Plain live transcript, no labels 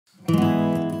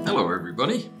Hello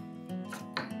everybody,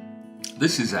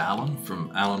 this is Alan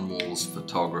from Alan Moore's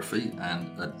Photography and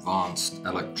Advanced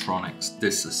Electronics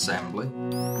Disassembly.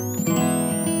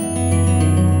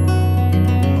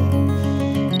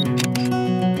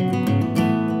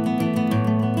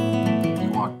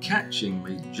 You are catching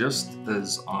me just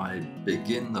as I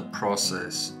begin the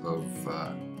process of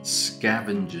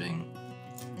scavenging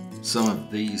some of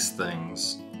these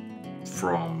things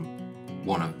from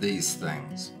one of these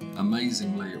things.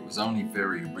 Amazingly, it was only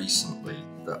very recently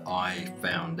that I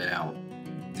found out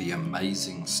the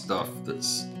amazing stuff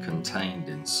that's contained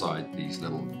inside these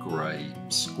little grey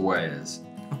squares.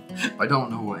 I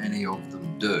don't know what any of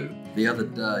them do. The other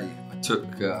day I took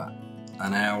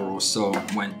an hour or so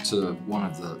and went to one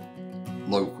of the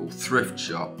local thrift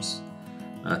shops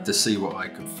to see what I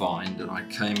could find, and I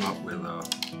came up with a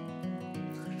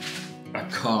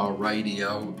car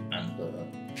radio and a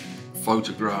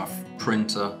photograph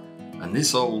printer and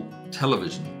this old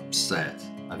television set.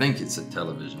 I think it's a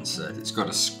television set. It's got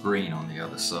a screen on the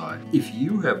other side. If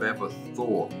you have ever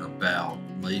thought about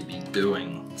maybe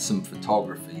doing some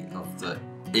photography of the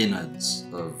innards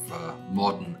of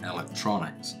modern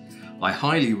electronics, I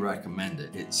highly recommend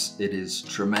it. It is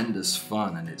tremendous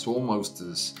fun, and it's almost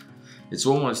as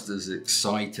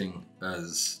exciting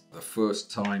as the first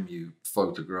time you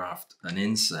photographed an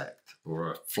insect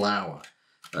or a flower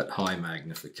at high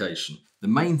magnification. The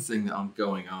main thing that I'm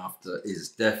going after is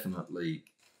definitely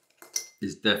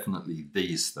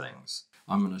these things.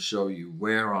 I'm going to show you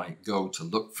where I go to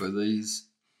look for these.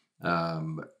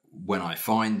 When I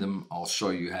find them, I'll show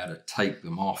you how to take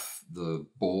them off the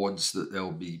boards that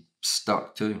they'll be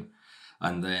stuck to.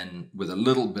 And then with a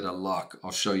little bit of luck,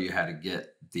 I'll show you how to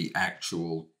get the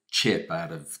actual chip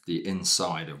out of the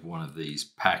inside of one of these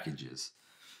packages.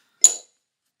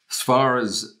 As far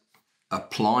as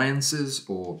appliances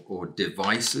or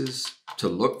devices to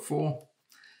look for,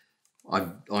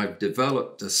 I've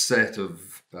developed a set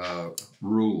of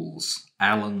rules,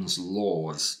 Allen's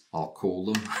laws, I'll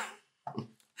call them.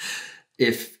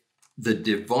 If the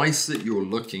device that you're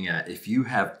looking at, if you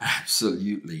have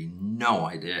absolutely no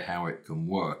idea how it can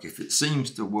work, if it seems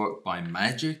to work by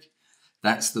magic,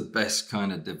 that's the best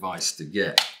kind of device to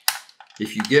get.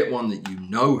 If you get one that you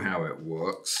know how it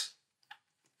works,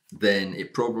 then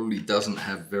it probably doesn't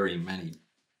have very many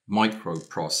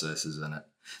microprocessors in it.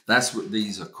 That's what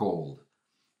these are called,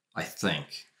 I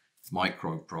think,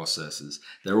 microprocessors.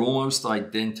 They're almost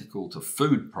identical to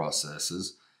food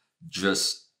processors,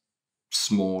 just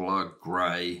smaller,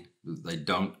 grey. They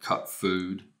don't cut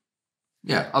food.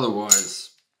 Yeah,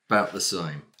 otherwise about the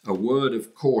same. A word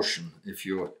of caution: if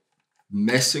you're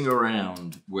messing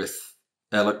around with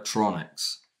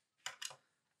electronics,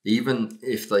 even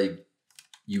if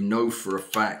you know for a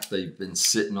fact they've been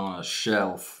sitting on a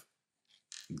shelf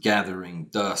gathering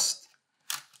dust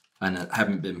and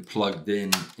haven't been plugged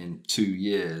in 2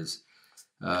 years,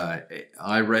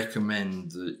 I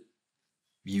recommend that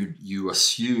you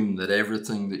assume that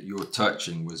everything that you're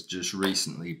touching was just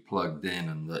recently plugged in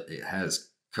and that it has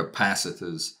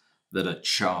capacitors that are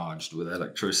charged with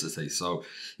electricity. So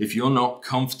if you're not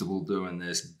comfortable doing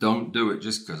this, don't do it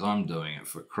just because I'm doing it,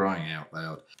 for crying out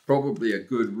loud. Probably a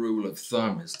good rule of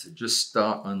thumb is to just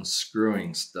start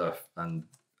unscrewing stuff and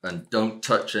don't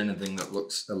touch anything that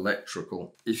looks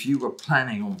electrical. If you were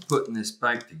planning on putting this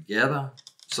back together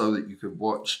so that you could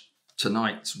watch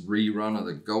tonight's rerun of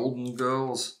the Golden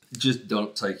Girls, just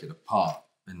don't take it apart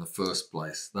in the first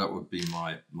place. That would be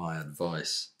my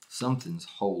advice. Something's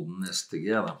holding this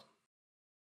together.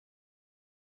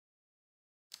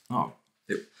 Oh,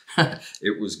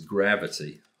 it was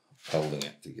gravity holding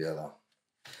it together.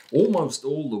 Almost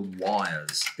all the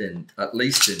wires, at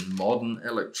least in modern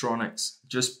electronics,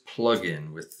 just plug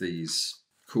in with these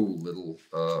cool little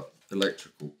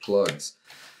electrical plugs.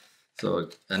 So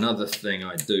another thing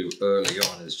I do early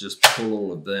on is just pull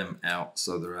all of them out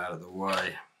so they're out of the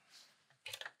way.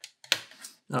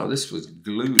 Oh, this was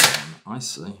glued on, I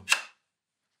see.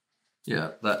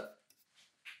 Yeah,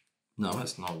 no,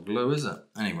 that's not glue, is it?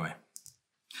 Anyway.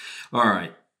 All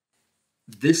right.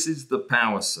 This is the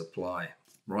power supply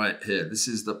right here. This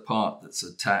is the part that's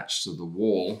attached to the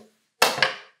wall.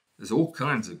 There's all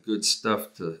kinds of good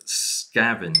stuff to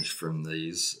scavenge from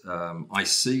these. I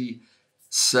see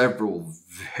several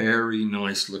very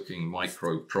nice looking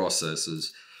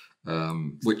microprocessors,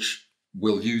 which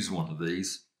will use one of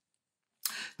these.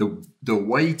 The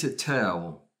way to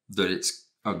tell that it's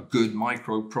a good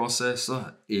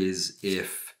microprocessor is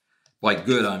if, by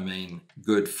good I mean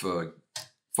good for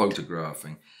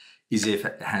photographing, is if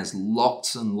it has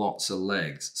lots and lots of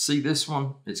legs. See this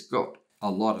one? It's got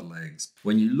a lot of legs.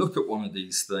 When you look at one of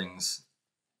these things,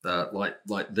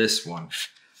 like this one.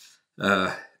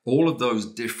 All of those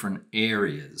different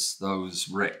areas, those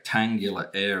rectangular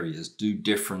areas, do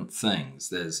different things.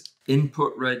 There's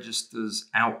input registers,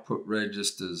 output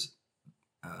registers,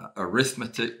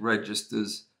 arithmetic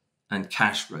registers, and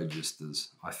cache registers,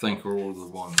 I think, are all the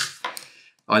ones.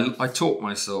 I taught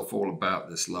myself all about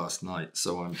this last night,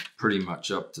 so I'm pretty much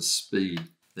up to speed.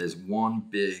 There's one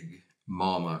big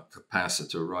mama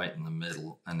capacitor right in the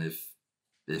middle, and if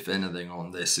anything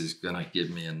on this is going to give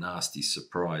me a nasty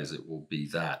surprise, it will be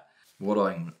that. What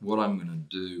I'm going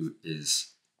to do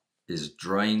is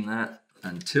drain that.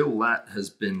 Until that has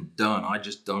been done, I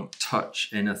just don't touch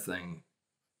anything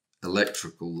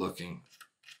electrical looking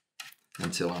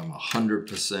until I'm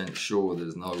 100% sure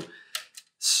there's no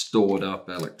stored up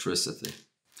electricity.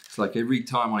 It's like every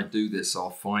time I do this, I'll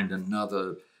find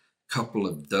another couple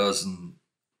of dozen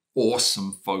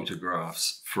awesome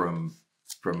photographs from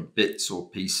bits or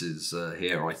pieces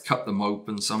here. I cut them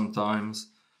open sometimes,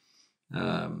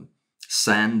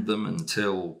 sand them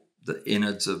until the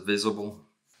innards are visible.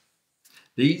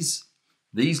 These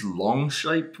long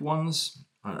shaped ones,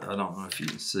 I don't know if you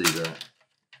can see that,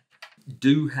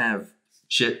 do have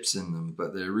chips in them,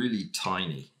 but they're really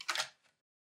tiny.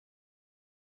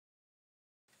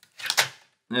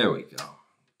 There we go.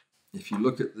 If you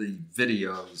look at the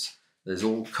videos, there's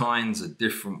all kinds of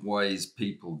different ways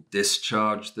people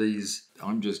discharge these.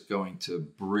 I'm just going to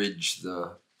bridge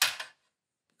the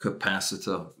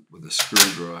capacitor with a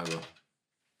screwdriver.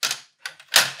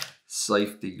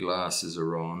 Safety glasses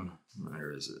are on.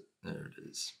 Where is it? There it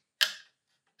is.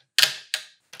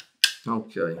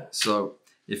 Okay, so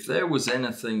if there was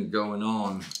anything going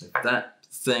on, if that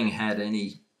thing had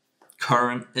any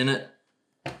current in it,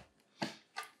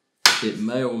 it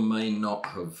may or may not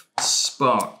have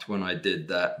sparked when I did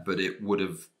that, but it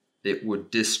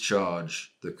would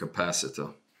discharge the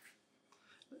capacitor.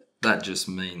 That just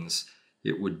means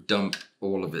it would dump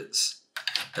all of its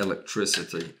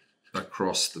electricity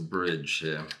across the bridge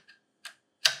here.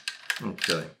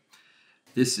 Okay,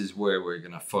 this is where we're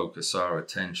going to focus our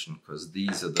attention, because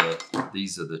these are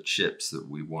the chips that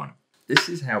we want. This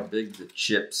is how big the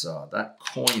chips are. That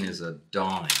coin is a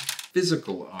dime.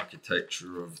 Physical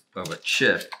architecture of a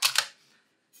chip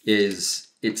is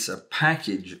it's a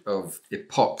package of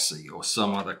epoxy or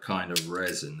some other kind of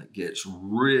resin that gets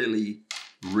really,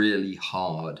 really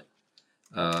hard.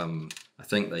 I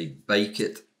think they bake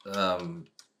it. And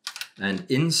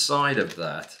inside of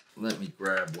that, let me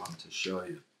grab one to show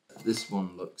you. This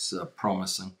one looks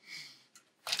promising.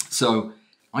 So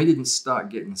I didn't start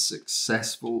getting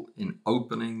successful in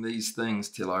opening these things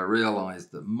till I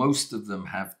realized that most of them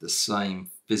have the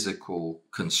same physical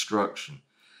construction.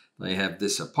 They have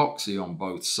this epoxy on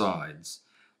both sides.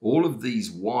 All of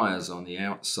these wires on the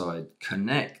outside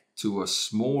connect to a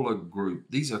smaller group.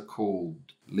 These are called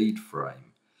lead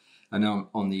frame. And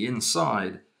on the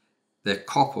inside, they're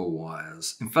copper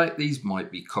wires. In fact, these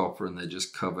might be copper and they're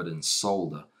just covered in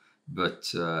solder,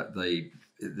 but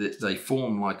they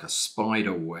form like a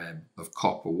spider web of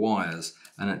copper wires,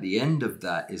 and at the end of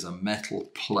that is a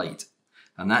metal plate.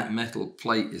 And that metal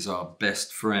plate is our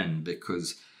best friend,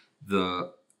 because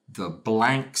the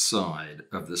blank side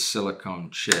of the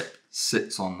silicone chip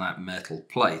sits on that metal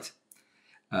plate.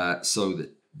 So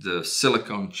that the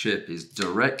silicone chip is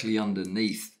directly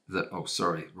underneath the, oh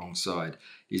sorry, wrong side,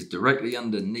 is directly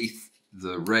underneath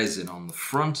the resin on the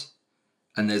front,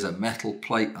 and there's a metal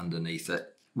plate underneath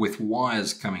it with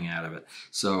wires coming out of it.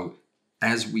 So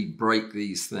as we break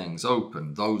these things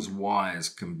open, those wires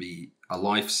can be a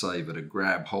lifesaver to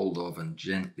grab hold of and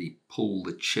gently pull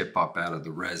the chip up out of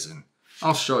the resin.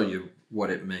 I'll show you what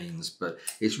it means, but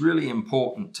it's really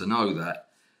important to know that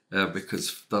because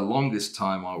for the longest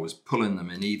time I was pulling them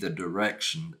in either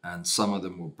direction, and some of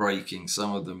them were breaking,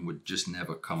 some of them would just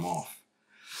never come off.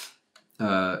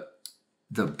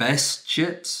 The best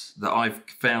chips that I've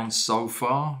found so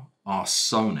far are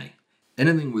Sony.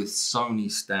 Anything with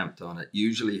Sony stamped on it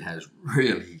usually has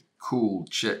really cool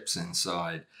chips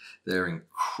inside. They're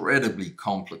incredibly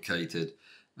complicated,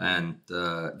 and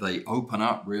they open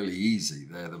up really easy.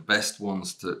 They're the best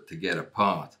ones to get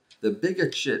apart. The bigger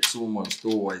chips almost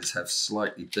always have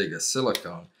slightly bigger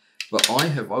silicone, but I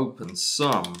have opened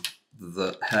some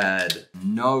that had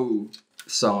no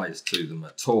size to them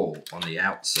at all on the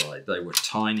outside. They were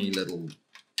tiny little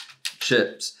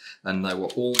chips, and they were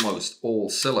almost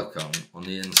all silicone on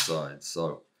the inside.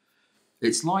 So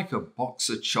it's like a box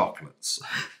of chocolates.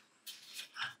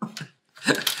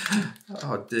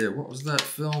 Oh dear, what was that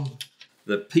film?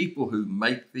 The people who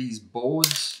make these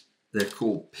boards, they're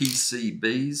called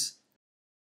PCBs.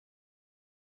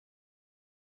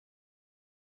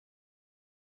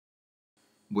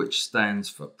 which stands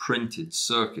for printed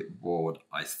circuit board,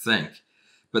 I think.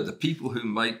 But the people who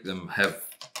make them have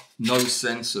no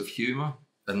sense of humor,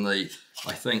 and they,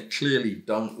 I think, clearly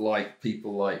don't like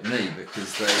people like me,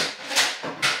 because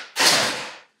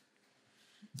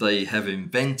they have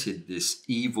invented this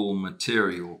evil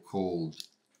material called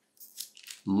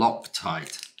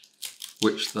Loctite,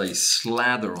 which they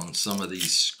slather on some of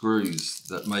these screws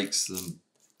that makes them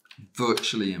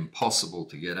virtually impossible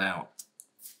to get out.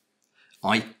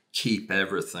 I keep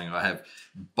everything. I have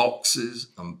boxes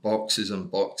and boxes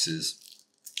and boxes,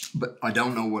 but I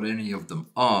don't know what any of them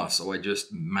are, so I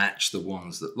just match the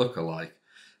ones that look alike.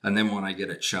 And then when I get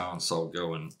a chance, I'll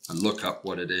go and look up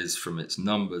what it is from its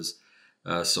numbers,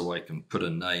 so I can put a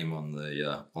name on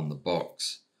the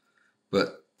box.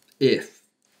 But if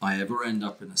I ever end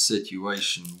up in a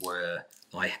situation where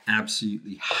I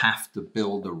absolutely have to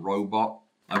build a robot,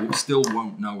 I still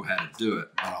won't know how to do it,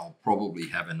 but I'll probably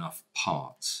have enough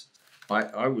parts.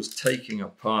 I was taking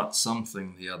apart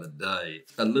something the other day,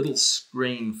 a little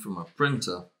screen from a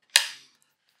printer,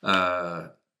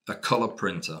 a color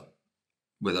printer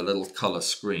with a little color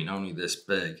screen, only this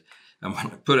big. And when I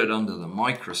put it under the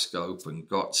microscope and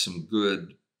got some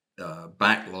good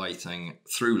backlighting,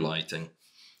 through lighting,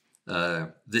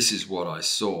 this is what I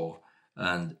saw,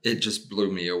 and it just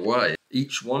blew me away.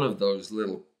 Each one of those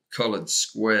little colored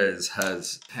squares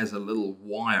has a little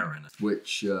wire in it,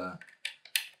 which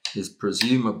is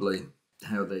presumably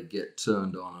how they get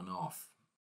turned on and off.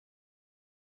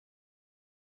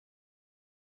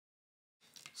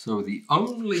 So the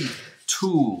only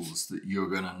tools that you're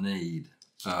going to need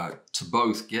to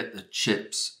both get the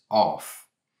chips off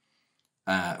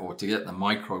or to get the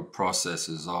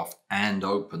microprocessors off and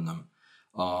open them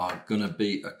are going to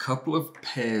be a couple of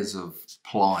pairs of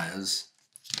pliers,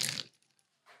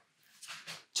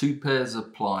 2 pairs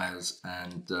of pliers,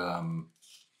 and a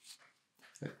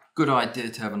good idea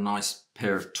to have a nice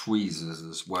pair of tweezers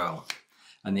as well.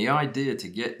 And the idea to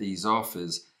get these off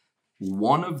is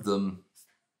one of them,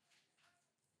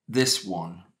 this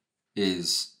one,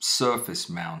 is surface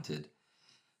mounted.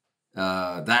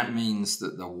 That means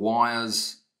that the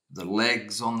wires, the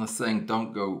legs on the thing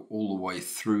don't go all the way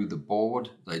through the board.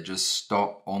 They just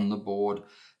stop on the board.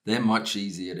 They're much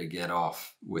easier to get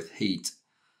off with heat.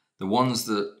 The ones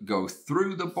that go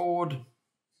through the board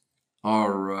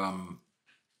are,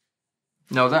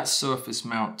 no, that's surface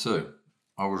mount too.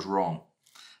 I was wrong.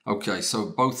 Okay, so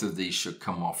both of these should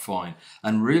come off fine.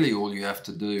 And really all you have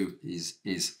to do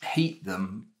is heat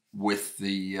them with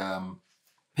the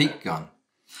heat gun.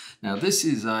 Now this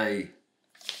is a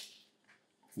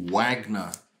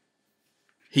Wagner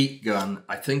heat gun.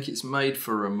 I think it's made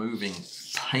for removing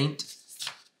paint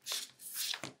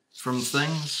from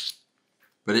things,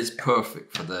 but it's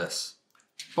perfect for this.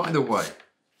 By the way,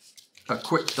 a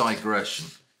quick digression.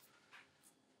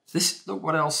 Look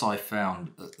what else I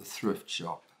found at the thrift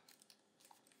shop.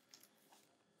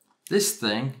 This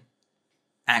thing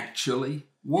actually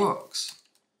works.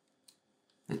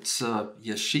 It's a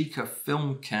Yashica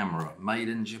film camera made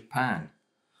in Japan.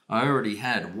 I already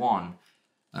had one,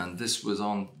 and this was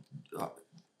on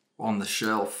the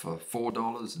shelf for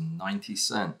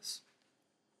 $4.90.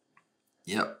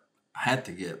 Yep, I had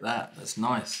to get that. That's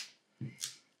nice.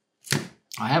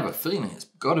 I have a feeling it's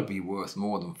got to be worth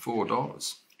more than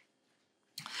 $4.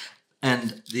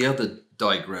 And the other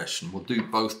digression, we'll do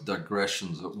both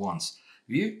digressions at once.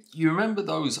 You remember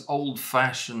those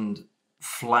old-fashioned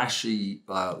flashy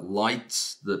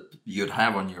lights that you'd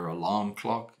have on your alarm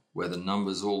clock where the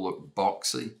numbers all look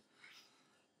boxy?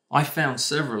 I found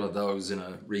several of those in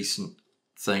a recent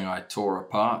thing I tore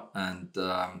apart, and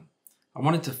I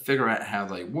wanted to figure out how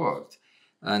they worked.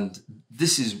 And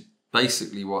this is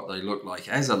basically what they look like.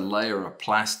 It has a layer of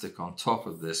plastic on top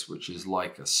of this, which is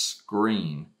like a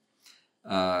screen.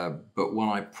 But when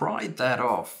I pried that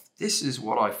off, this is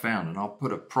what I found, and I'll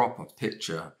put a proper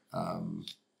picture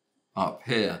up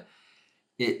here.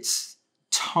 It's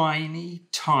tiny,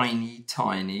 tiny,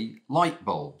 tiny light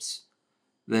bulbs.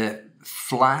 They're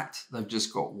flat. They've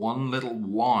just got one little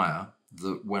wire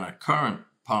that when a current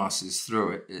passes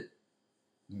through it, it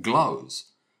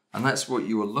glows. And that's what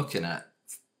you were looking at.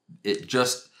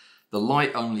 The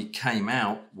light only came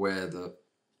out where the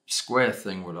square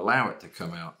thing would allow it to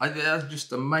come out. They're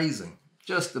just amazing,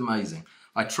 just amazing.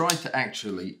 I tried to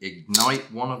actually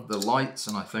ignite one of the lights,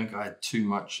 and I think I had too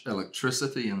much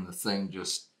electricity and the thing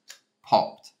just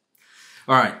popped.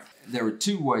 All right, there are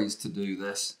 2 ways to do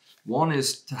this. One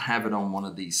is to have it on one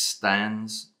of these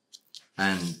stands,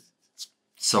 and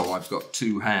so I've got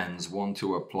 2 hands, one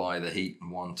to apply the heat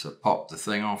and one to pop the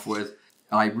thing off with.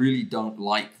 I really don't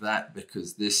like that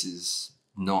because this is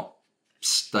not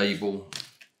stable.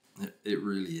 It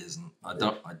really isn't. I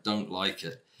don't like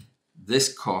it.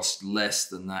 This cost less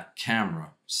than that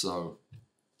camera, so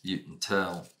you can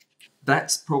tell.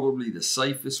 That's probably the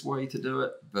safest way to do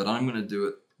it, but I'm going to do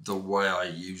it the way I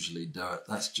usually do it.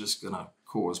 That's just going to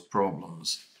cause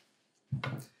problems.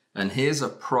 And here's a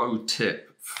pro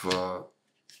tip for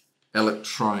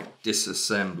electronic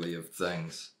disassembly of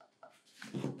things.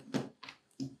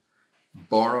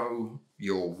 Borrow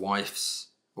your wife's,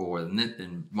 or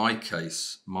in my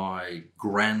case, my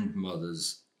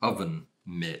grandmother's oven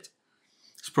mitt.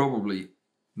 It's probably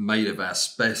made of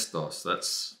asbestos.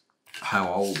 That's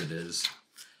how old it is.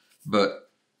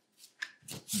 But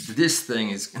this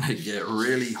thing is going to get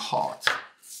really hot.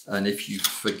 And if you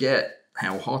forget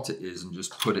how hot it is and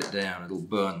just put it down, it'll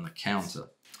burn the counter.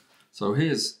 So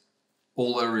here's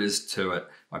all there is to it.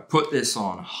 I put this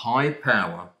on high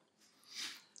power,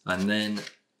 and then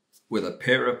with a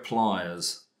pair of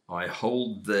pliers, I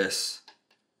hold this.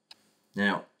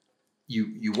 Now,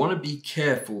 you want to be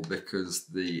careful because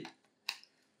the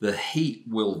heat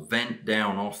will vent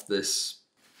down off this,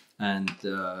 and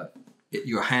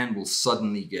your hand will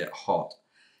suddenly get hot.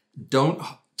 Don't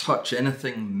touch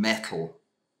anything metal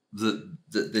that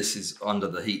this is under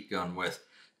the heat gun with,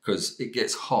 because it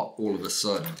gets hot all of a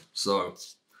sudden. So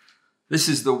this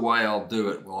is the way I'll do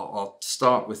it. Well, I'll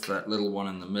start with that little one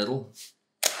in the middle.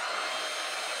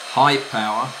 High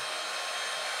power.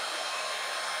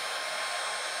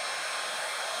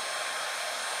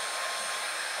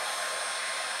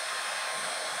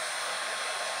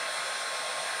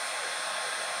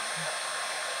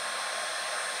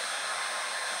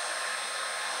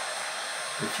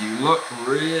 If you look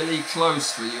really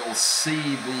closely, you'll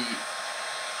see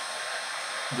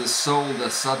the solder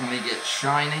suddenly get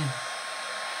shiny.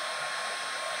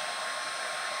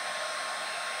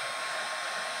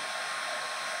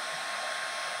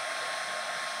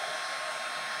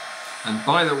 And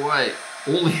by the way,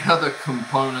 all the other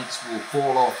components will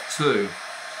fall off too.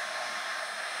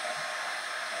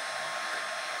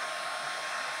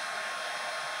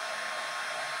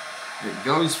 It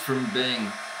goes from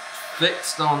being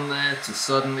fixed on there to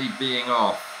suddenly being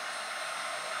off.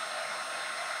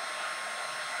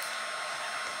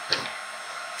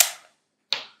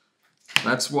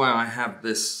 That's why I have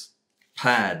this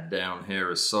pad down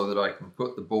here, is so that I can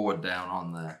put the board down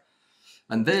on there.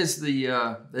 And there's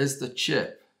the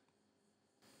chip.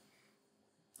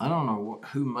 I don't know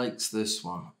who makes this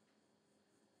one.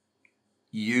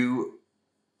 URMC.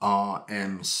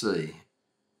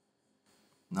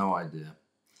 No idea.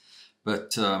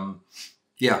 But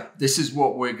yeah, this is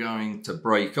what we're going to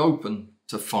break open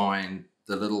to find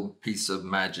the little piece of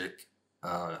magic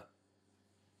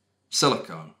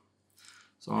silicone.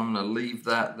 So I'm going to leave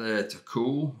that there to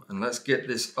cool, and let's get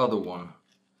this other one.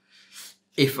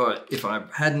 If I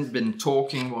hadn't been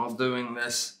talking while doing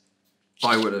this,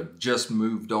 I would have just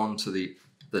moved on to the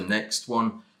next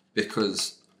one,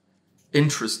 because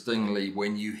interestingly,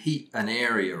 when you heat an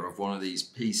area of one of these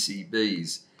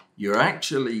PCBs, you're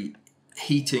actually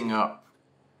heating up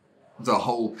the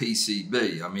whole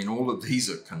PCB. I mean, all of these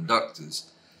are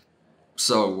conductors.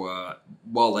 So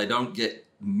while they don't get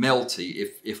melty,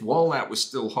 if while that was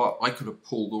still hot, I could have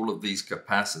pulled all of these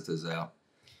capacitors out.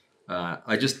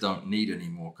 I just don't need any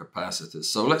more capacitors.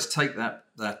 So let's take that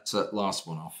last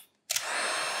one off.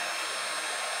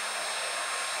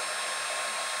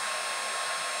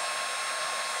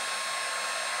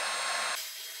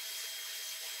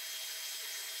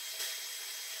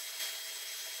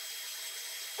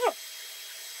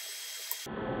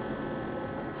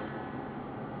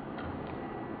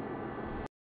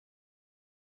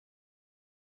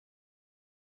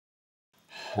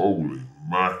 Holy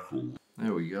mackerel.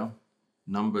 There we go.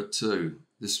 Number 2.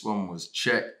 This one was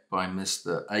checked by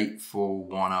Mr.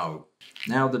 8410.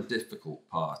 Now the difficult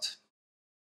part.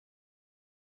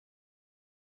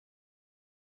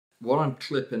 What I'm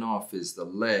clipping off is the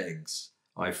legs.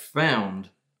 I found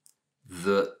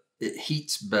that it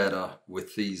heats better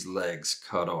with these legs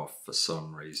cut off for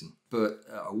some reason. But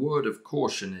a word of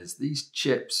caution is these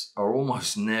chips are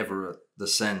almost never at the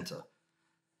center.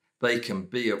 They can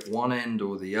be at one end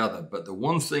or the other, but the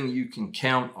one thing you can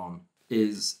count on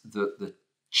is that the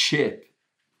chip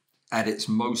at its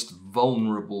most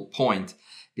vulnerable point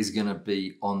is going to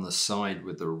be on the side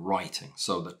with the writing,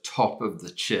 so the top of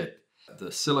the chip.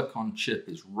 The silicon chip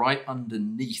is right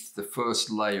underneath the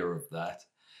first layer of that,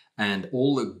 and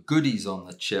all the goodies on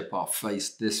the chip are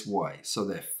faced this way, so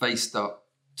they're faced up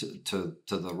to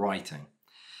the writing.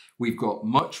 We've got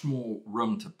much more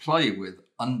room to play with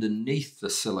underneath the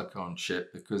silicon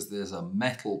chip because there's a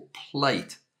metal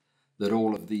plate that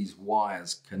all of these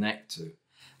wires connect to.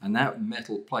 And that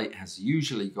metal plate has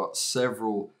usually got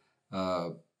several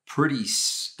pretty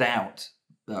stout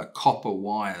copper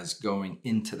wires going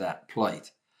into that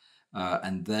plate.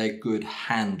 And they're good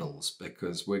handles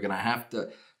because we have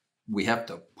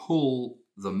to pull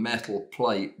the metal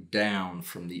plate down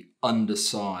from the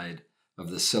underside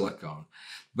of the silicone.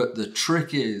 But the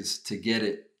trick is to get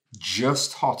it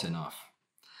just hot enough.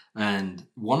 And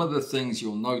one of the things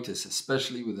you'll notice,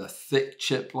 especially with a thick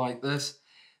chip like this,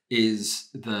 is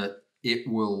that it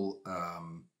will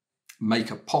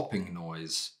make a popping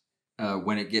noise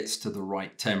when it gets to the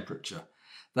right temperature.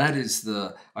 That is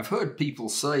I've heard people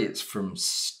say it's from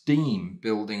steam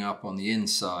building up on the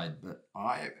inside, but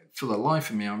for the life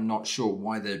of me, I'm not sure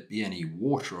why there'd be any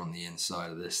water on the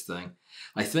inside of this thing.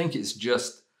 I think it's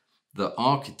just the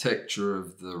architecture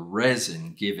of the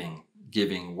resin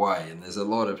giving way. And there's a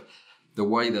lot of the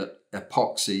way that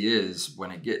epoxy is,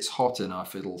 when it gets hot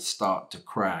enough, it'll start to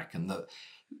crack. And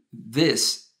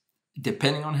this,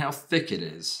 depending on how thick it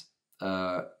is,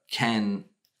 can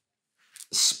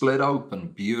split open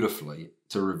beautifully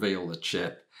to reveal the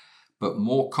chip, but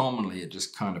more commonly it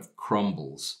just kind of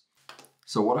crumbles.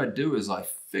 So what I do is I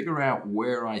figure out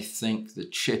where I think the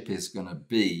chip is going to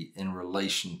be in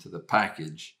relation to the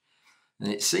package,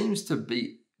 and it seems to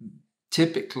be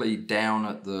typically down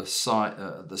at the side,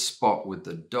 the spot with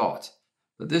the dot,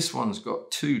 but this one's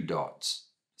got 2 dots.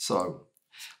 So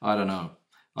I don't know.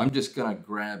 I'm just going to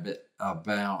grab it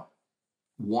about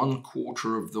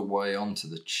 1/4 of the way onto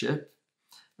the chip.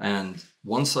 And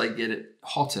once I get it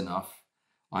hot enough,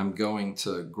 I'm going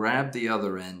to grab the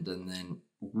other end and then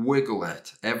wiggle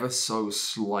it ever so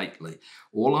slightly.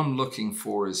 All I'm looking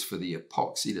for is for the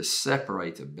epoxy to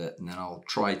separate a bit, and then I'll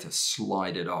try to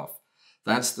slide it off.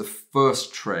 That's the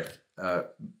first trick,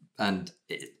 and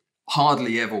it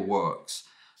hardly ever works.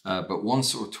 But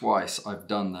once or twice I've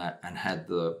done that and had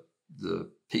the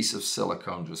piece of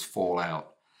silicone just fall out.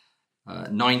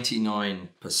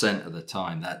 99% of the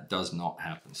time that does not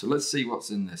happen. So let's see what's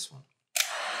in this one.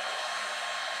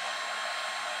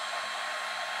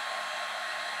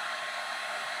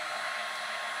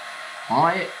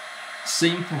 I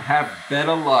seem to have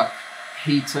better luck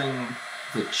heating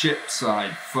the chip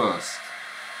side first.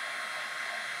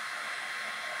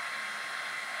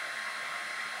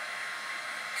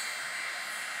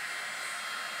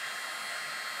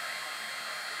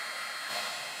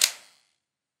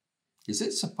 Is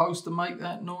it supposed to make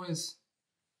that noise?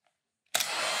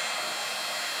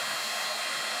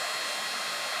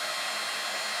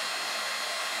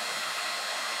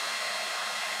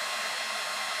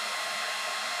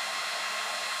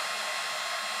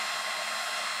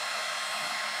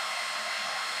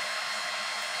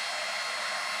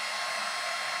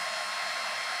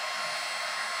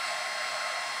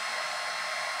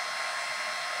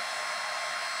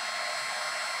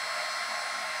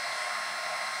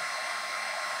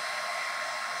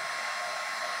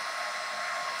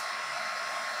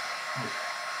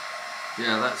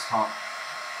 Yeah, that's hot.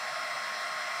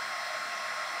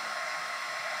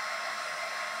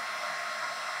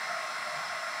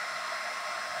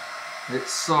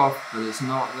 It's soft, but it's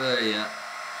not there yet.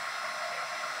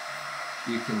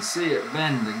 You can see it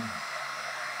bending.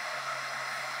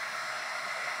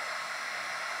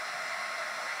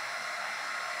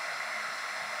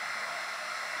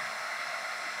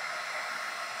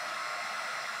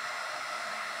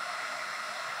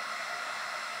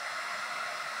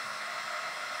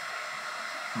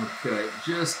 Okay,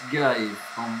 just gave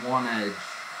on one edge.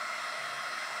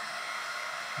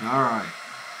 All right.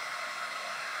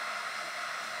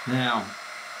 Now,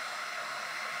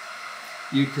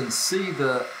 you can see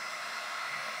the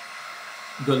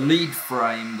lead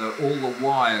frame, all the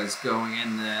wires going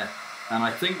in there, and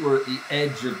I think we're at the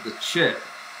edge of the chip.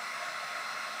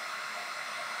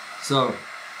 So,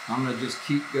 I'm going to just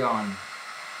keep going.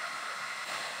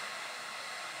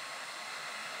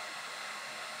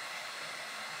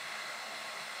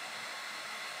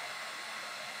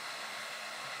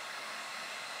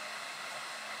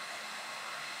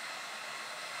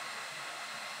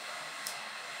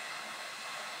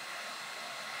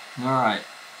 All right,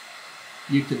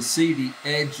 you can see the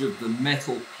edge of the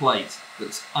metal plate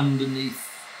that's underneath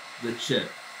the chip.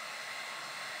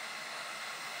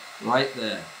 Right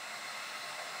there.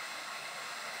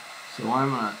 So I'm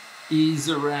going to ease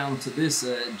around to this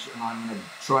edge and I'm going to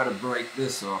try to break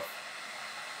this off.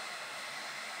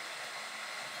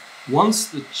 Once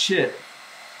the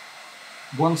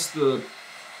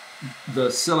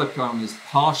silicone is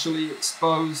partially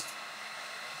exposed,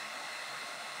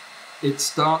 it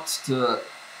starts to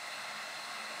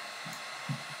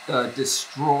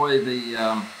destroy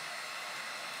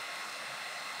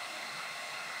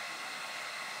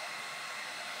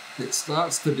it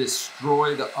starts to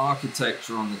destroy the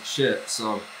architecture on the chip.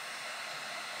 So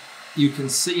you can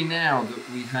see now that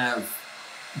we have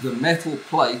the metal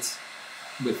plate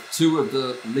with two of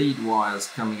the lead wires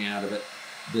coming out of it.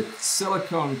 The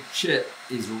silicone chip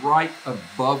is right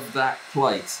above that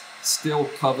plate, still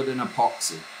covered in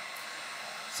epoxy.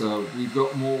 So we've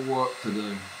got more work to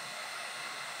do.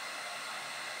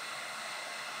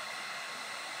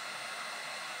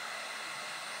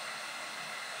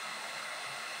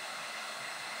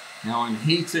 Now I'm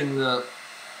heating the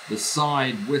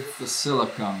side with the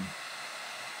silicone.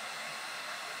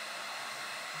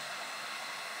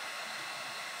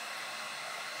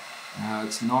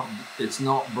 It's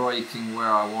not breaking where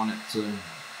I want it to.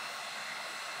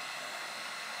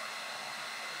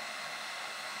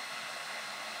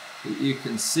 But you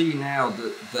can see now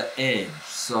that the edge,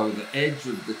 so the edge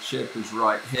of the chip is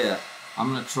right here.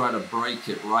 I'm going to try to break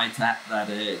it right at that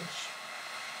edge.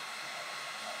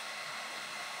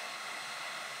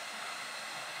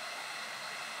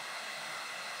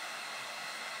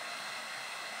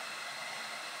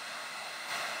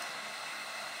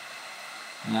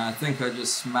 Now I think I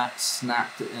just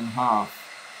snapped it in half.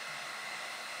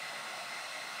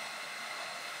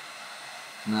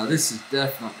 Now this is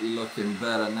definitely looking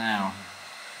better now.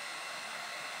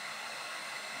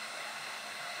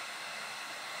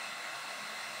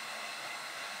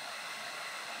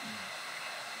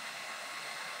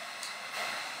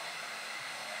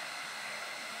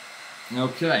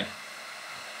 Okay.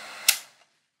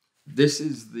 This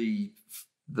is the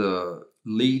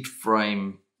lead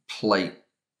frame plate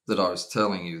that I was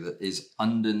telling you that is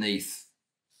underneath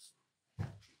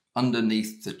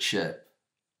the chip.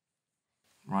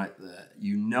 Right there.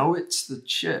 You know it's the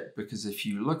chip because if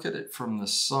you look at it from the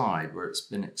side where it's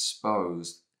been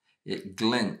exposed, it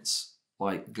glints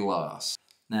like glass.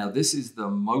 Now this is the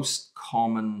most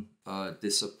common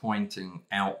disappointing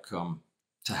outcome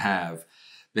to have,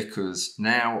 because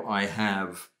now I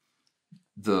have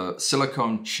the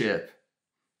silicone chip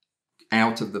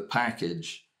out of the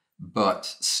package but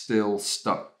still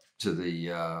stuck to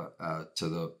the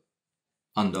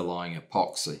underlying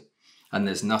epoxy. And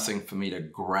there's nothing for me to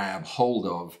grab hold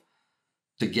of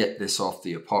to get this off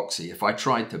the epoxy. If I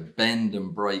tried to bend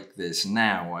and break this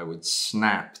now, I would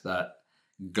snap that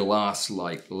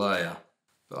glass-like layer.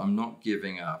 But I'm not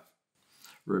giving up.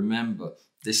 Remember,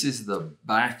 this is the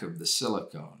back of the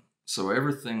silicone. So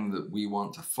everything that we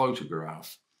want to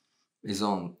photograph is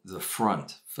on the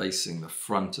front, facing the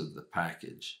front of the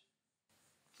package.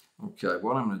 Okay,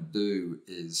 what I'm going to do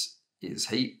is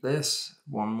heat this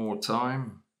one more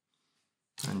time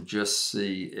and just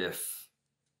see if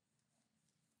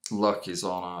luck is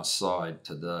on our side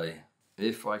today.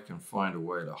 If I can find a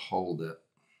way to hold it,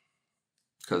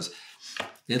 because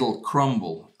it'll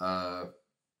crumble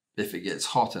if it gets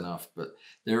hot enough, but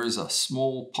there is a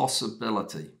small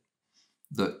possibility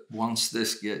that once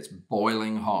this gets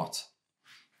boiling hot,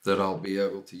 that I'll be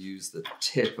able to use the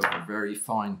tip of a very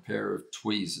fine pair of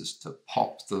tweezers to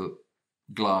pop the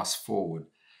glass forward.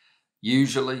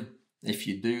 Usually, if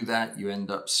you do that, you end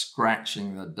up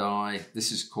scratching the die.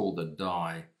 This is called a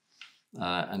die,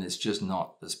 and it's just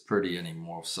not as pretty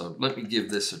anymore. So let me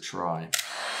give this a try.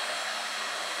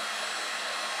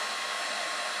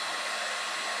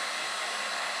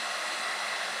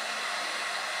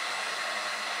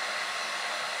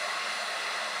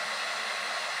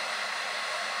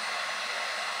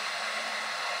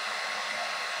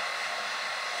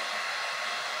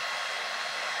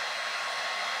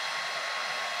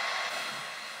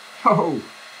 Oh,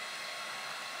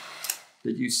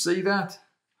 did you see that?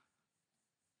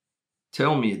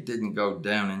 Tell me it didn't go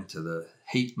down into the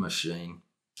heat machine.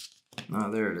 Oh,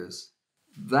 there it is.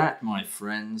 That, my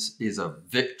friends, is a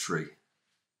victory.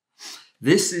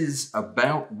 This is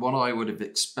about what I would have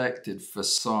expected for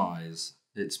size.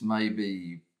 It's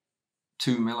maybe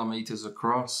 2 millimeters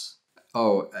across.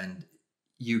 Oh, and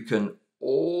you can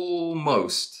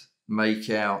almost make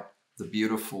out the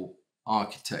beautiful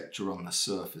architecture on the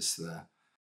surface there.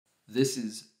 This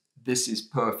is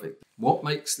perfect. What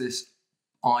makes this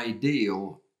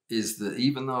ideal is that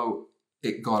even though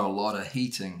it got a lot of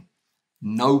heating,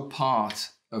 no part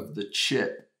of the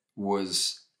chip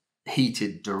was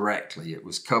heated directly. It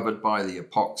was covered by the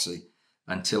epoxy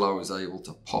until I was able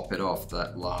to pop it off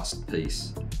that last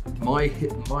piece. My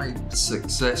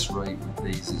success rate with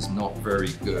these is not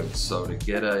very good, so to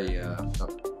get a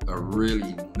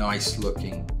really nice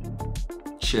looking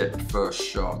chip first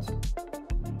shot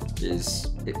is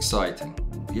exciting.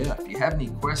 Yeah, if you have any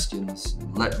questions,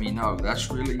 let me know. That's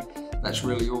really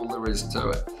all there is to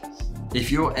it.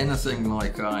 If you're anything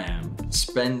like I am,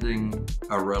 spending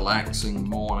a relaxing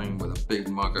morning with a big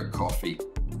mug of coffee,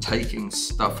 taking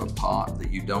stuff apart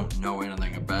that you don't know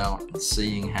anything about and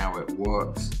seeing how it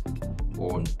works,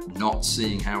 or not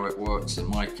seeing how it works in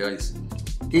my case,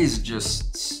 is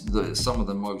just some of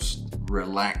the most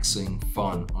relaxing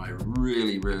fun. I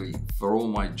really, for all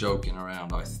my joking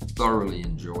around, I thoroughly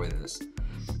enjoy this.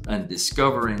 And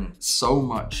discovering so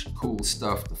much cool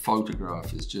stuff to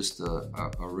photograph is just a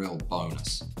real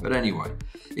bonus. But anyway,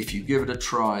 if you give it a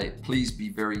try, please be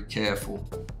very careful.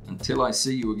 Until I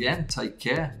see you again, take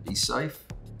care, be safe.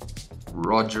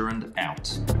 Roger and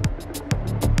out.